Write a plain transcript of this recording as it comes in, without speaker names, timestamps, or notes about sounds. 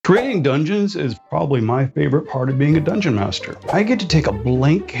Creating dungeons is probably my favorite part of being a dungeon master. I get to take a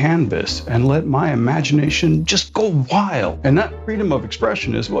blank canvas and let my imagination just go wild. And that freedom of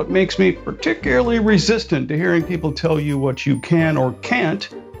expression is what makes me particularly resistant to hearing people tell you what you can or can't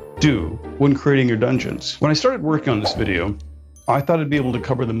do when creating your dungeons. When I started working on this video, I thought I'd be able to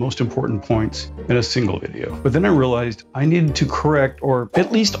cover the most important points in a single video. But then I realized I needed to correct or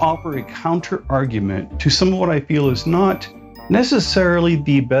at least offer a counter argument to some of what I feel is not necessarily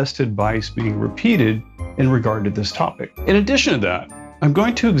the best advice being repeated in regard to this topic. In addition to that, I'm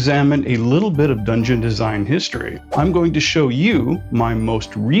going to examine a little bit of dungeon design history. I'm going to show you my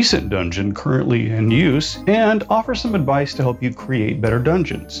most recent dungeon currently in use and offer some advice to help you create better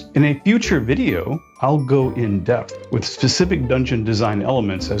dungeons. In a future video, I'll go in depth with specific dungeon design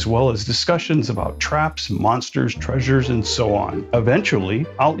elements as well as discussions about traps, monsters, treasures, and so on. Eventually,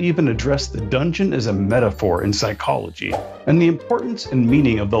 I'll even address the dungeon as a metaphor in psychology and the importance and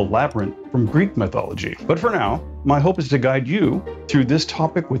meaning of the labyrinth from Greek mythology. But for now, my hope is to guide you through this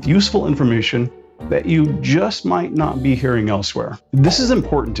topic with useful information that you just might not be hearing elsewhere. This is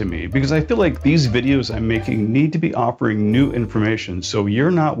important to me because I feel like these videos I'm making need to be offering new information so you're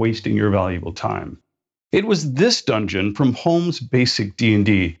not wasting your valuable time. It was this dungeon from Holmes' Basic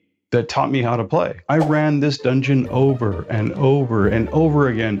D&D that taught me how to play. I ran this dungeon over and over and over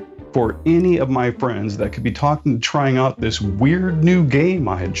again for any of my friends that could be trying out this weird new game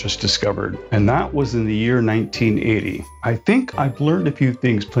I had just discovered. And that was in the year 1980. I think I've learned a few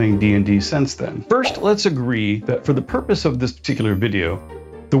things playing D&D since then. First, let's agree that for the purpose of this particular video,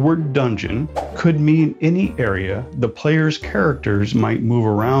 the word dungeon could mean any area the player's characters might move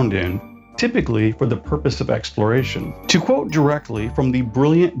around in, typically for the purpose of exploration. To quote directly from the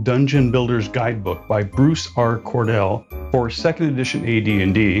brilliant Dungeon Builder's Guidebook by Bruce R. Cordell for 2nd edition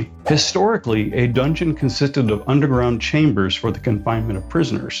AD&D, historically a dungeon consisted of underground chambers for the confinement of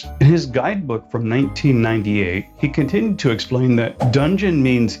prisoners. In his guidebook from 1998, he continued to explain that dungeon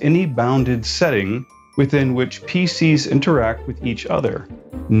means any bounded setting within which PCs interact with each other,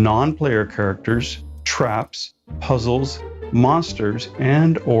 non-player characters, traps, puzzles, monsters,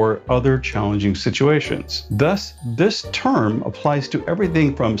 and/or other challenging situations. Thus, this term applies to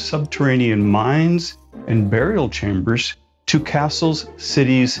everything from subterranean mines and burial chambers to castles,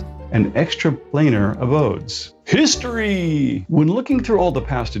 cities, and extraplanar abodes. History! When looking through all the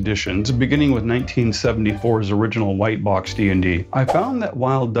past editions, beginning with 1974's original white box D&D, I found that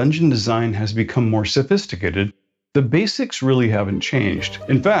while dungeon design has become more sophisticated, the basics really haven't changed.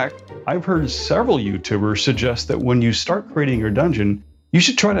 In fact, I've heard several YouTubers suggest that when you start creating your dungeon, you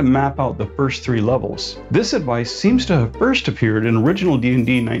should try to map out the first 3 levels. This advice seems to have first appeared in original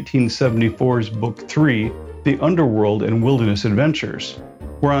D&D 1974's Book 3, The Underworld and Wilderness Adventures,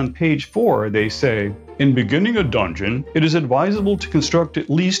 where on page 4 they say, "In beginning a dungeon, it is advisable to construct at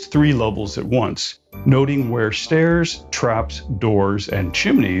least 3 levels at once, noting where stairs, traps, doors, and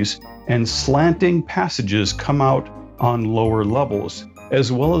chimneys and slanting passages come out on lower levels,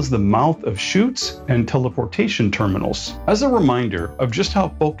 as well as the mouth of chutes and teleportation terminals." As a reminder of just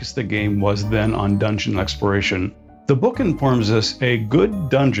how focused the game was then on dungeon exploration, the book informs us a good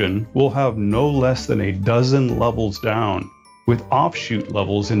dungeon will have no less than a dozen levels down, with offshoot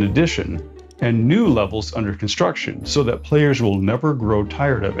levels in addition, and new levels under construction, so that players will never grow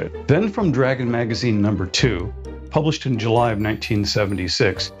tired of it. Then from Dragon Magazine number 2, published in July of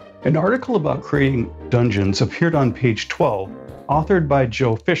 1976, an article about creating dungeons appeared on page 12, authored by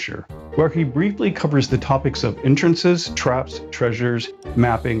Joe Fisher, where he briefly covers the topics of entrances, traps, treasures,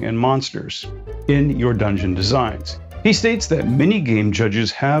 mapping, and monsters in your dungeon designs. He states that many game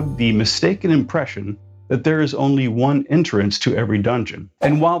judges have the mistaken impression that there is only one entrance to every dungeon.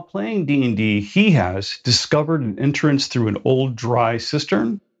 And while playing D&D, he has discovered an entrance through an old dry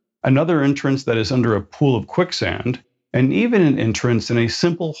cistern, another entrance that is under a pool of quicksand, and even an entrance in a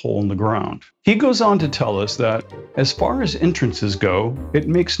simple hole in the ground. He goes on to tell us that, as far as entrances go, it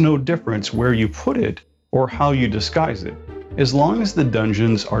makes no difference where you put it or how you disguise it, as long as the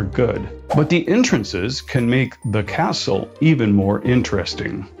dungeons are good. But the entrances can make the castle even more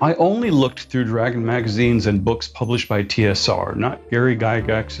interesting. I only looked through Dragon magazines and books published by TSR, not Gary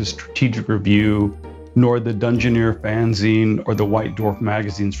Gygax's Strategic Review, nor the Dungeoneer fanzine or the White Dwarf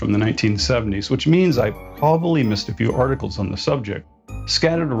magazines from the 1970s, which means I probably missed a few articles on the subject,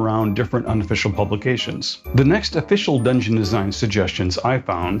 scattered around different unofficial publications. The next official dungeon design suggestions I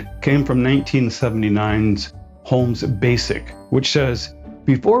found came from 1979's Holmes' Basic, which says,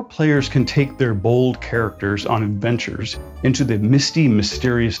 "Before players can take their bold characters on adventures into the misty,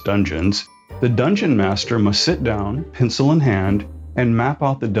 mysterious dungeons, the dungeon master must sit down, pencil in hand, and map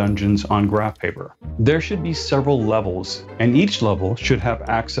out the dungeons on graph paper. There should be several levels, and each level should have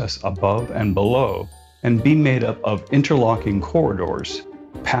access above and below, and be made up of interlocking corridors,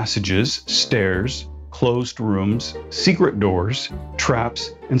 passages, stairs, closed rooms, secret doors,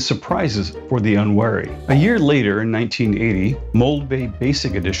 traps, and surprises for the unwary. A year later, in 1980, Mold Bay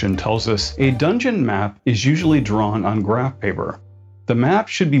Basic Edition tells us a dungeon map is usually drawn on graph paper. The map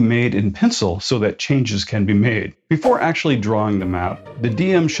should be made in pencil so that changes can be made. Before actually drawing the map, the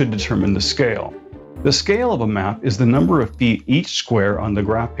DM should determine the scale. The scale of a map is the number of feet each square on the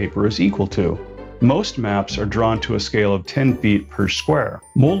graph paper is equal to. Most maps are drawn to a scale of 10 feet per square.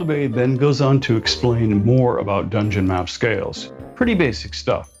 Mold Bay then goes on to explain more about dungeon map scales. Pretty basic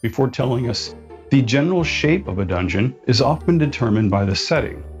stuff before telling us the general shape of a dungeon is often determined by the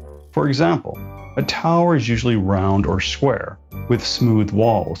setting. For example, a tower is usually round or square with smooth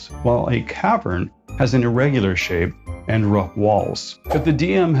walls, while a cavern has an irregular shape and rough walls. If the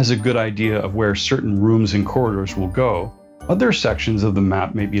DM has a good idea of where certain rooms and corridors will go, other sections of the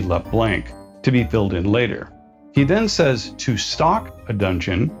map may be left blank, to be filled in later. He then says to stock a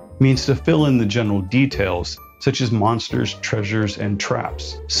dungeon means to fill in the general details such as monsters, treasures, and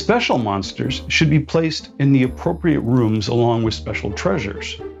traps. Special monsters should be placed in the appropriate rooms along with special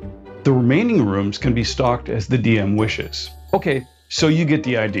treasures. The remaining rooms can be stocked as the DM wishes. Okay, so you get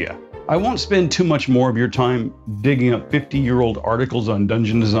the idea. I won't spend too much more of your time digging up 50-year-old articles on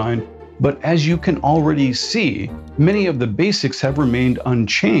dungeon design, but as you can already see, many of the basics have remained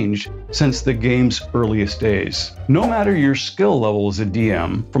unchanged since the game's earliest days. No matter your skill level as a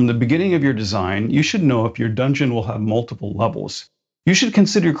DM, from the beginning of your design, you should know if your dungeon will have multiple levels. You should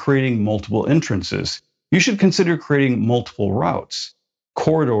consider creating multiple entrances. You should consider creating multiple routes,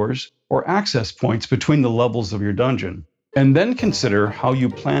 corridors, or access points between the levels of your dungeon. And then consider how you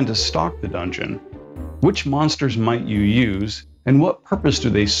plan to stock the dungeon. Which monsters might you use? And what purpose do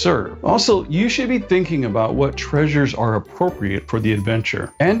they serve? Also, you should be thinking about what treasures are appropriate for the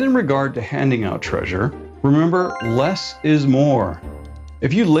adventure. And in regard to handing out treasure, remember, less is more.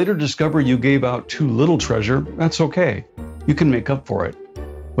 If you later discover you gave out too little treasure, that's okay. You can make up for it.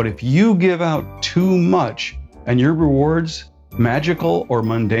 But if you give out too much and your rewards, magical or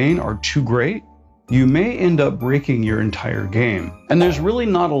mundane, are too great, you may end up breaking your entire game. And there's really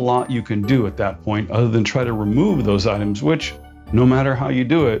not a lot you can do at that point other than try to remove those items, which, no matter how you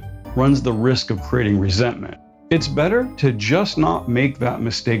do it, runs the risk of creating resentment. It's better to just not make that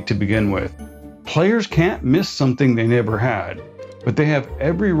mistake to begin with. Players can't miss something they never had, but they have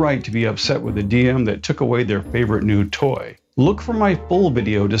every right to be upset with a DM that took away their favorite new toy. Look for my full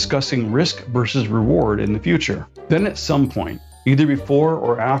video discussing risk versus reward in the future. Then at some point, either before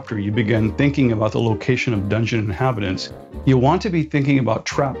or after you begin thinking about the location of dungeon inhabitants, you'll want to be thinking about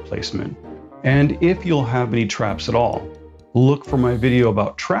trap placement, and if you'll have any traps at all. Look for my video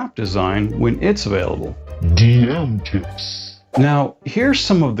about trap design when it's available. DM tips. Now, here's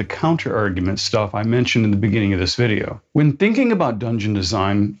some of the counter-argument stuff I mentioned in the beginning of this video. When thinking about dungeon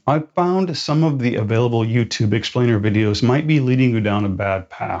design, I've found some of the available YouTube explainer videos might be leading you down a bad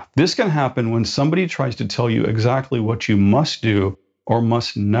path. This can happen when somebody tries to tell you exactly what you must do or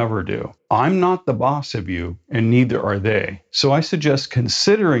must never do. I'm not the boss of you, and neither are they. So I suggest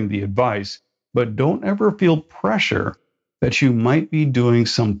considering the advice, but don't ever feel pressure that you might be doing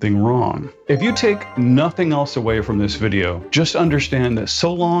something wrong. If you take nothing else away from this video, just understand that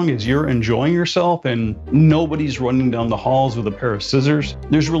so long as you're enjoying yourself and nobody's running down the halls with a pair of scissors,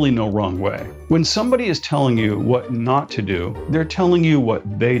 there's really no wrong way. When somebody is telling you what not to do, they're telling you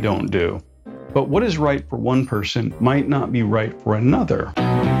what they don't do. But what is right for one person might not be right for another.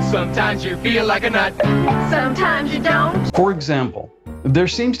 Sometimes you feel like a nut. Sometimes you don't. For example, there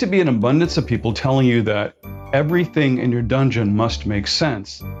seems to be an abundance of people telling you that everything in your dungeon must make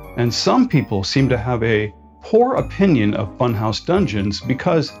sense, and some people seem to have a poor opinion of Funhouse dungeons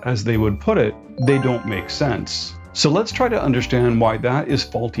because, as they would put it, they don't make sense. So let's try to understand why that is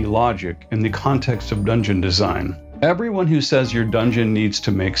faulty logic in the context of dungeon design. Everyone who says your dungeon needs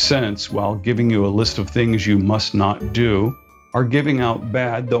to make sense while giving you a list of things you must not do are giving out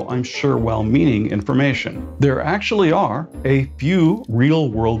bad, though I'm sure well-meaning, information. There actually are a few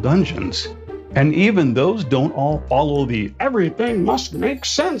real-world dungeons, and even those don't all follow the everything must make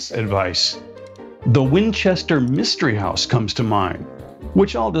sense advice. The Winchester Mystery House comes to mind,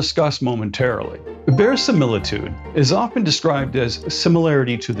 which I'll discuss momentarily. Verisimilitude is often described as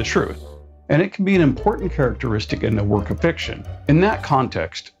similarity to the truth, and it can be an important characteristic in a work of fiction. In that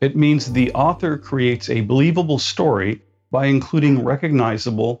context, it means the author creates a believable story by including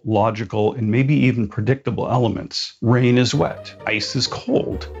recognizable, logical, and maybe even predictable elements. Rain is wet, ice is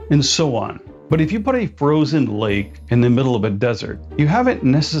cold, and so on. But if you put a frozen lake in the middle of a desert, you haven't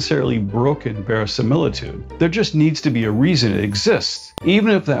necessarily broken verisimilitude. There just needs to be a reason it exists,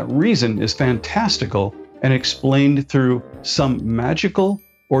 even if that reason is fantastical and explained through some magical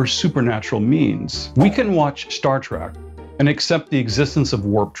or supernatural means. We can watch Star Trek and accept the existence of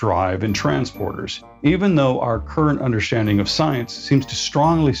warp drive and transporters, even though our current understanding of science seems to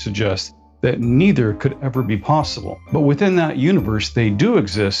strongly suggest that neither could ever be possible. But within that universe, they do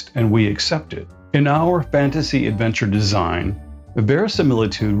exist and we accept it. In our fantasy adventure design,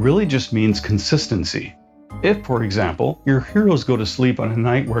 verisimilitude really just means consistency. If, for example, your heroes go to sleep on a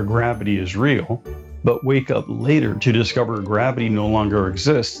night where gravity is real, but wake up later to discover gravity no longer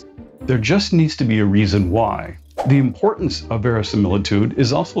exists, there just needs to be a reason why. The importance of verisimilitude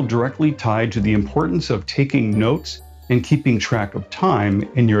is also directly tied to the importance of taking notes and keeping track of time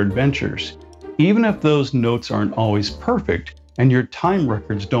in your adventures, even if those notes aren't always perfect and your time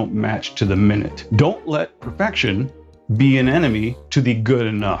records don't match to the minute. Don't let perfection be an enemy to the good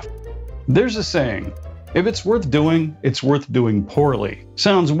enough. There's a saying, if it's worth doing poorly.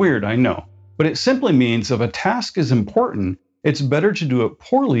 Sounds weird, I know, but it simply means if a task is important, it's better to do it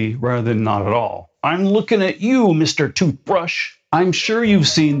poorly rather than not at all. I'm looking at you, Mr. Toothbrush. I'm sure you've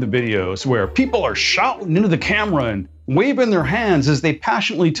seen the videos where people are shouting into the camera and waving their hands as they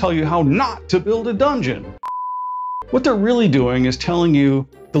passionately tell you how not to build a dungeon. What they're really doing is telling you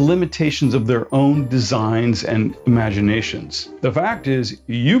the limitations of their own designs and imaginations. The fact is,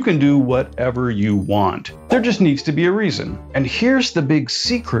 you can do whatever you want. There just needs to be a reason. And here's the big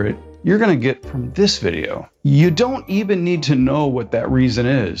secret you're gonna get from this video. You don't even need to know what that reason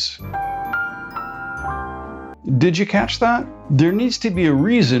is. Did you catch that? There needs to be a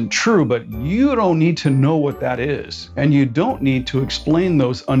reason, true, but you don't need to know what that is. And you don't need to explain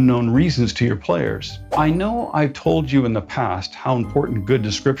those unknown reasons to your players. I know I've told you in the past how important good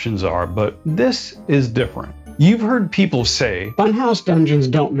descriptions are, but this is different. You've heard people say, Funhouse dungeons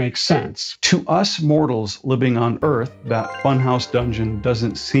don't make sense. To us mortals living on Earth, that Funhouse dungeon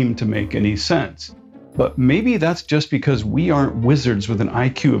doesn't seem to make any sense. But maybe that's just because we aren't wizards with an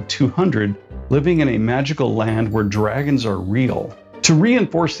IQ of 200 living in a magical land where dragons are real. To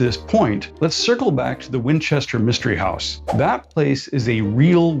reinforce this point, let's circle back to the Winchester Mystery House. That place is a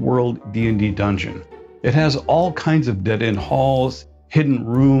real-world D&D dungeon. It has all kinds of dead-end halls, hidden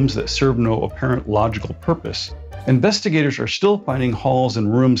rooms that serve no apparent logical purpose. Investigators are still finding halls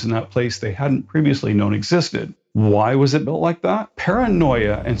and rooms in that place they hadn't previously known existed. Why was it built like that?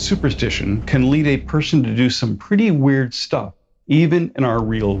 Paranoia and superstition can lead a person to do some pretty weird stuff, even in our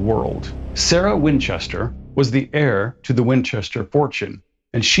real world. Sarah Winchester was the heir to the Winchester fortune,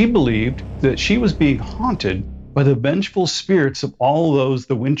 and she believed that she was being haunted by the vengeful spirits of all those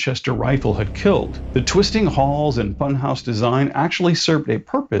the Winchester rifle had killed. The twisting halls and funhouse design actually served a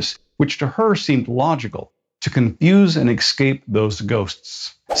purpose which to her seemed logical, to confuse and escape those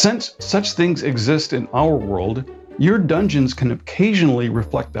ghosts. Since such things exist in our world, your dungeons can occasionally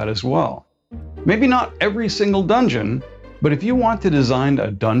reflect that as well. Maybe not every single dungeon, but if you want to design a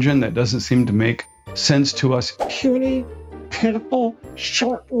dungeon that doesn't seem to make sense to us Puny, pitiful,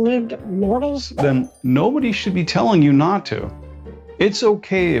 short-lived mortals? Then nobody should be telling you not to. It's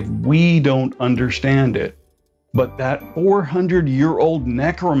okay if we don't understand it. But that 400-year-old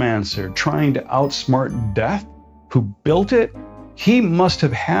necromancer trying to outsmart death, who built it, he must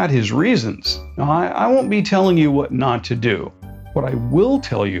have had his reasons. Now, I won't be telling you what not to do. What I will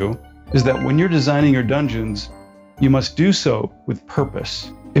tell you is that when you're designing your dungeons, you must do so with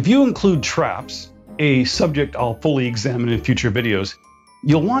purpose. If you include traps, a subject I'll fully examine in future videos,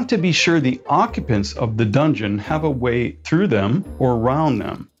 you'll want to be sure the occupants of the dungeon have a way through them or around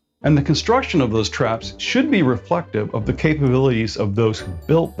them. And the construction of those traps should be reflective of the capabilities of those who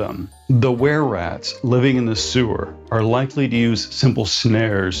built them. The were-rats living in the sewer are likely to use simple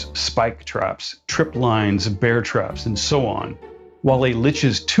snares, spike traps, trip lines, bear traps, and so on, while a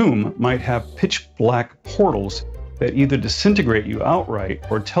lich's tomb might have pitch-black portals that either disintegrate you outright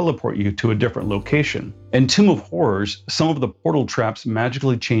or teleport you to a different location. In Tomb of Horrors, some of the portal traps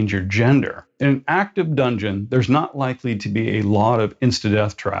magically change your gender. In an active dungeon, there's not likely to be a lot of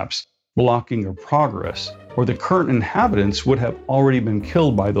insta-death traps blocking your progress, or the current inhabitants would have already been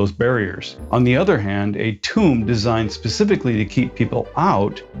killed by those barriers. On the other hand, a tomb designed specifically to keep people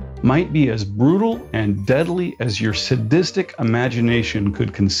out might be as brutal and deadly as your sadistic imagination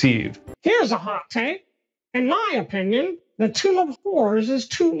could conceive. Here's a hot take. In my opinion, the Tomb of Horrors is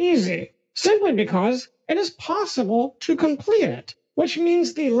too easy, simply because it is possible to complete it, which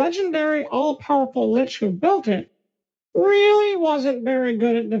means the legendary all-powerful lich who built it really wasn't very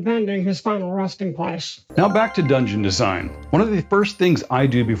good at defending his final resting place. Now back to dungeon design. One of the first things I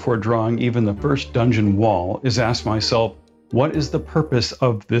do before drawing even the first dungeon wall is ask myself, what is the purpose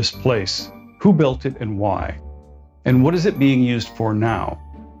of this place? Who built it and why? And what is it being used for now?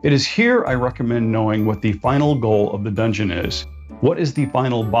 It is here I recommend knowing what the final goal of the dungeon is. What is the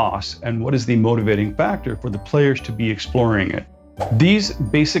final boss, and what is the motivating factor for the players to be exploring it? These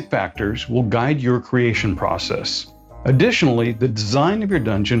basic factors will guide your creation process. Additionally, the design of your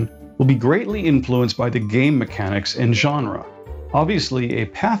dungeon will be greatly influenced by the game mechanics and genre. Obviously, a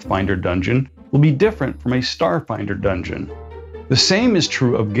Pathfinder dungeon will be different from a Starfinder dungeon. The same is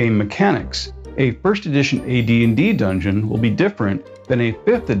true of game mechanics. A 1st edition AD&D dungeon will be different than a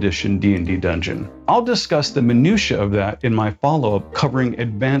 5th edition D&D dungeon. I'll discuss the minutiae of that in my follow-up covering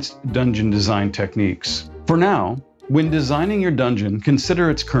advanced dungeon design techniques. For now, when designing your dungeon, consider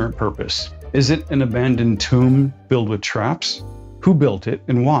its current purpose. Is it an abandoned tomb filled with traps? Who built it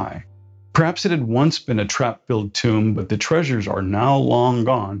and why? Perhaps it had once been a trap-filled tomb, but the treasures are now long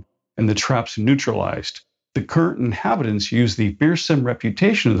gone and the traps neutralized. The current inhabitants use the fearsome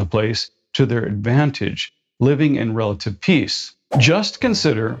reputation of the place to their advantage, living in relative peace. Just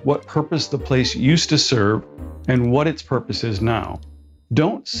consider what purpose the place used to serve and what its purpose is now.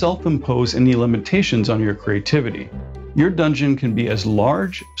 Don't self-impose any limitations on your creativity. Your dungeon can be as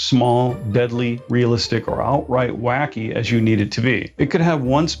large, small, deadly, realistic, or outright wacky as you need it to be. It could have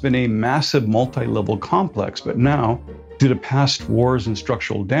once been a massive multi-level complex, but now, due to past wars and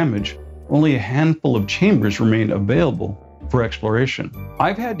structural damage, only a handful of chambers remain available for exploration.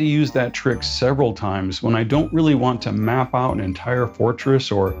 I've had to use that trick several times when I don't really want to map out an entire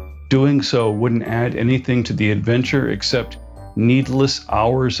fortress, or doing so wouldn't add anything to the adventure except needless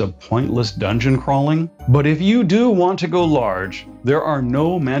hours of pointless dungeon crawling. But if you do want to go large, there are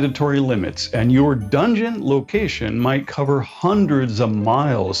no mandatory limits, and your dungeon location might cover hundreds of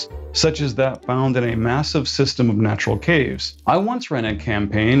miles, such as that found in a massive system of natural caves. I once ran a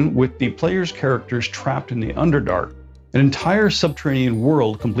campaign with the player's characters trapped in the Underdark, an entire subterranean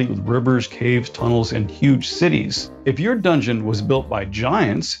world complete with rivers, caves, tunnels, and huge cities. If your dungeon was built by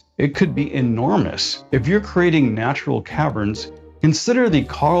giants, it could be enormous. If you're creating natural caverns, consider the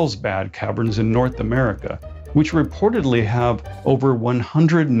Carlsbad Caverns in North America, which reportedly have over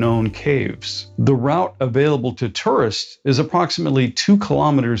 100 known caves. The route available to tourists is approximately 2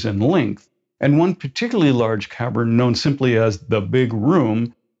 kilometers in length, and one particularly large cavern known simply as the Big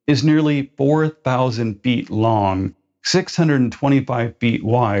Room is nearly 4,000 feet long, 625 feet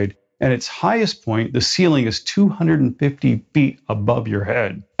wide, and its highest point, the ceiling, is 250 feet above your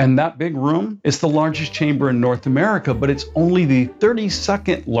head. And that Big Room is the largest chamber in North America, but it's only the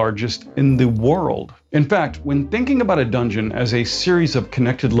 32nd largest in the world. In fact, when thinking about a dungeon as a series of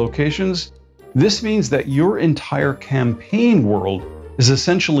connected locations, this means that your entire campaign world is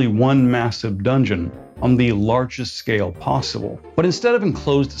essentially one massive dungeon on the largest scale possible. But instead of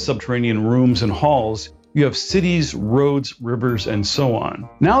enclosed subterranean rooms and halls, you have cities, roads, rivers, and so on.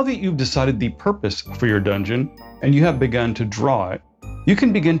 Now that you've decided the purpose for your dungeon and you have begun to draw it, you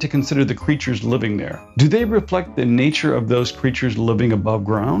can begin to consider the creatures living there. Do they reflect the nature of those creatures living above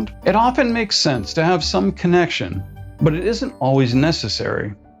ground? It often makes sense to have some connection, but it isn't always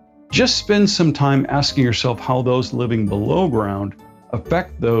necessary. Just spend some time asking yourself how those living below ground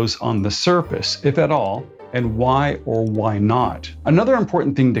affect those on the surface, if at all, and why or why not. Another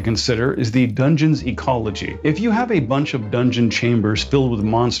important thing to consider is the dungeon's ecology. If you have a bunch of dungeon chambers filled with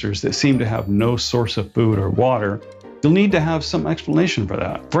monsters that seem to have no source of food or water, you'll need to have some explanation for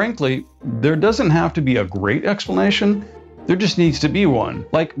that. Frankly, there doesn't have to be a great explanation. There just needs to be one.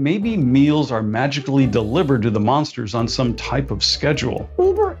 Like maybe meals are magically delivered to the monsters on some type of schedule.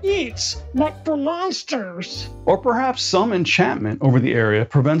 Uber Eats, but for monsters. Or perhaps some enchantment over the area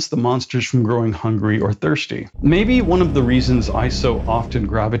prevents the monsters from growing hungry or thirsty. Maybe one of the reasons I so often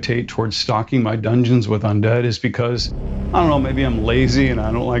gravitate towards stocking my dungeons with undead is because, I don't know, maybe I'm lazy and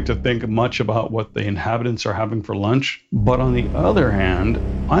I don't like to think much about what the inhabitants are having for lunch. But on the other hand,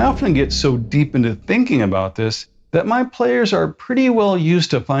 I often get so deep into thinking about this that my players are pretty well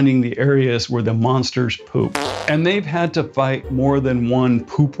used to finding the areas where the monsters poop. And they've had to fight more than one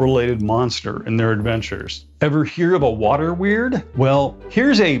poop-related monster in their adventures. Ever hear of a water weird? Well,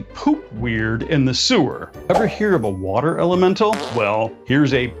 here's a poop weird in the sewer. Ever hear of a water elemental? Well,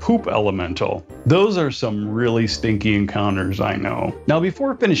 here's a poop elemental. Those are some really stinky encounters, I know. Now,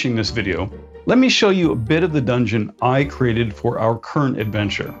 before finishing this video, let me show you a bit of the dungeon I created for our current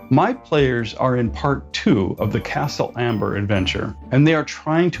adventure. My players are in part 2 of the Castle Amber adventure, and they are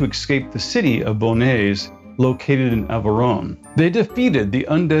trying to escape the city of Bonaise, located in Averon. They defeated the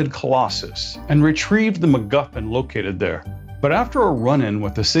undead Colossus and retrieved the MacGuffin located there. But after a run-in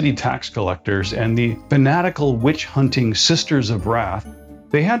with the city tax collectors and the fanatical witch-hunting Sisters of Wrath,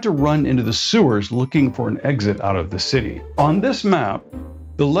 they had to run into the sewers looking for an exit out of the city. On this map,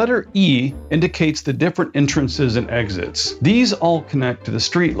 the letter E indicates the different entrances and exits. These all connect to the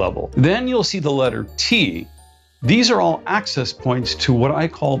street level. Then you'll see the letter T. These are all access points to what I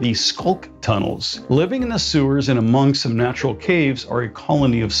call the skulk tunnels. Living in the sewers and among some natural caves are a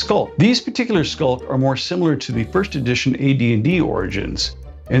colony of skulk. These particular skulk are more similar to the first edition AD&D origins.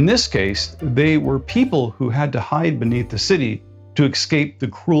 In this case, they were people who had to hide beneath the city to escape the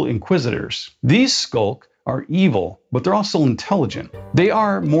cruel inquisitors. These skulk are evil, but they're also intelligent. They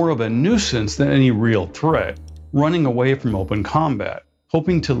are more of a nuisance than any real threat, running away from open combat,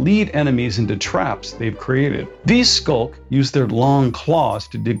 hoping to lead enemies into traps they've created. These skulk use their long claws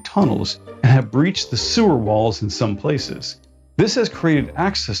to dig tunnels and have breached the sewer walls in some places. This has created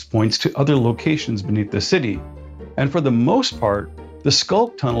access points to other locations beneath the city, and for the most part, the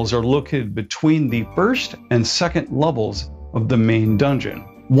skulk tunnels are located between the first and second levels of the main dungeon.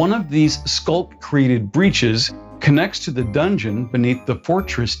 One of these skulk-created breaches connects to the dungeon beneath the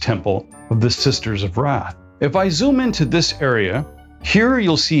fortress temple of the Sisters of Wrath. If I zoom into this area, here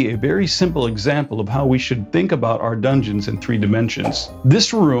you'll see a very simple example of how we should think about our dungeons in 3 dimensions.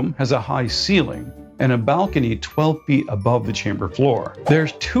 This room has a high ceiling and a balcony 12 feet above the chamber floor.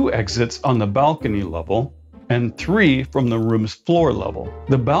 There's 2 exits on the balcony level and 3 from the room's floor level.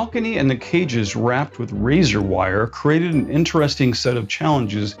 The balcony and the cages wrapped with razor wire created an interesting set of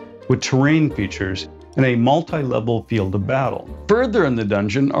challenges with terrain features and a multi-level field of battle. Further in the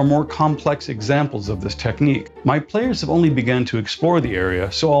dungeon are more complex examples of this technique. My players have only begun to explore the area,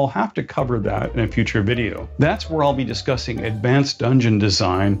 so I'll have to cover that in a future video. That's where I'll be discussing advanced dungeon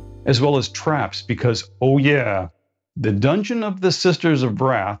design as well as traps because, oh yeah, the Dungeon of the Sisters of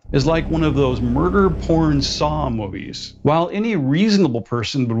Wrath is like one of those murder porn Saw movies. While any reasonable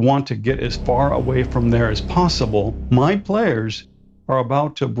person would want to get as far away from there as possible, my players are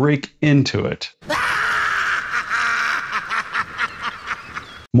about to break into it.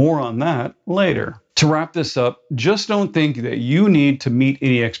 More on that later. To wrap this up, just don't think that you need to meet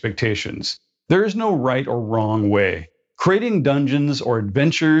any expectations. There is no right or wrong way. Creating dungeons or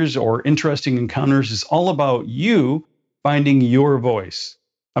adventures or interesting encounters is all about you finding your voice.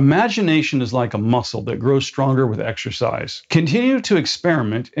 Imagination is like a muscle that grows stronger with exercise. Continue to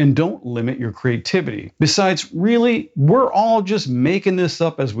experiment and don't limit your creativity. Besides, really, we're all just making this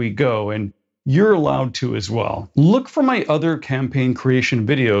up as we go, and you're allowed to as well. Look for my other campaign creation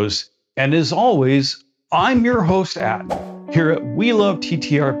videos, and as always, I'm your host, Adam, here at We Love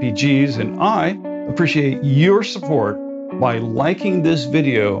TTRPGs, and I appreciate your support by liking this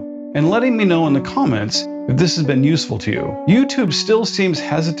video and letting me know in the comments if this has been useful to you. YouTube still seems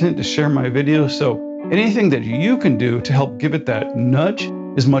hesitant to share my videos, so anything that you can do to help give it that nudge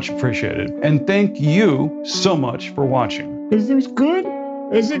is much appreciated. And thank you so much for watching. Is this good?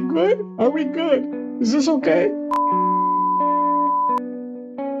 Is it good? Are we good? Is this okay?